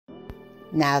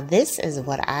Now this is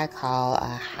what I call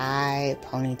a high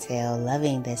ponytail.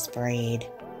 Loving this braid.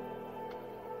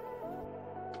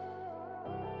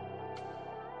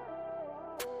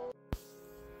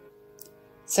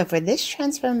 So for this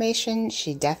transformation,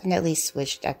 she definitely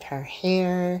switched up her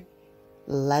hair.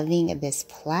 Loving this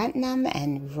platinum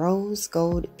and rose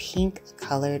gold pink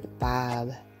colored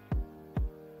bob.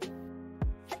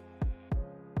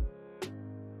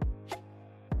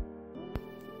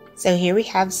 So here we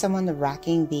have someone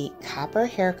rocking the copper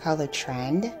hair color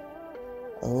trend.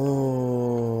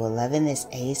 Ooh, loving this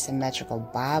asymmetrical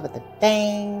bob with the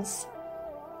bangs.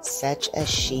 Such a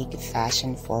chic,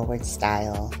 fashion-forward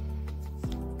style.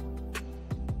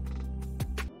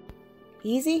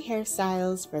 Easy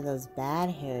hairstyles for those bad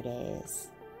hair days.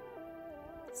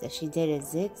 So she did a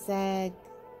zigzag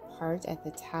part at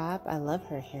the top. I love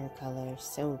her hair color,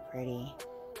 so pretty.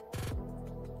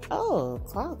 Oh,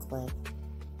 claw clip.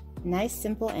 Nice,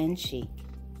 simple, and chic.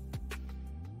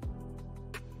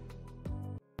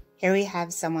 Here we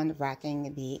have someone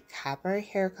rocking the copper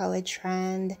hair color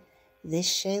trend. This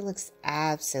shade looks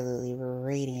absolutely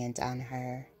radiant on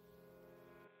her.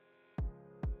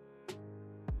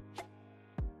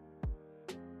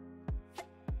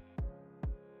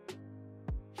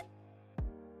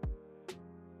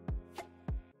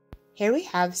 Here we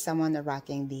have someone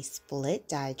rocking the split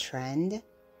dye trend.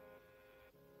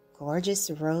 Gorgeous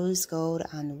rose gold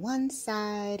on one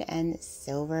side and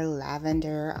silver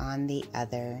lavender on the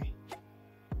other.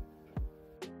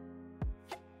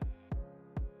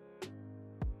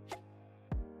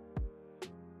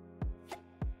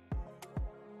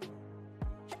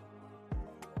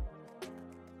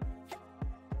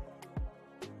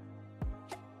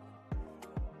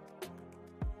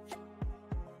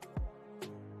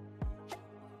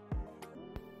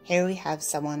 Here we have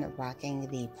someone rocking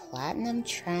the platinum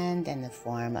trend in the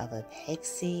form of a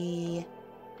pixie.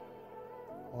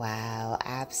 Wow,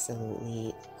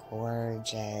 absolutely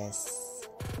gorgeous.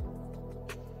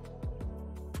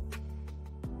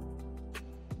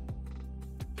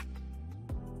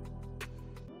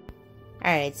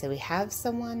 Alright, so we have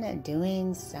someone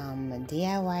doing some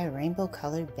DIY rainbow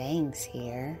colored bangs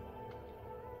here.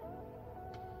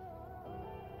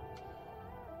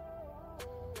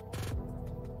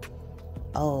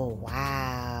 Oh,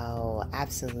 wow.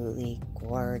 Absolutely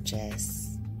gorgeous.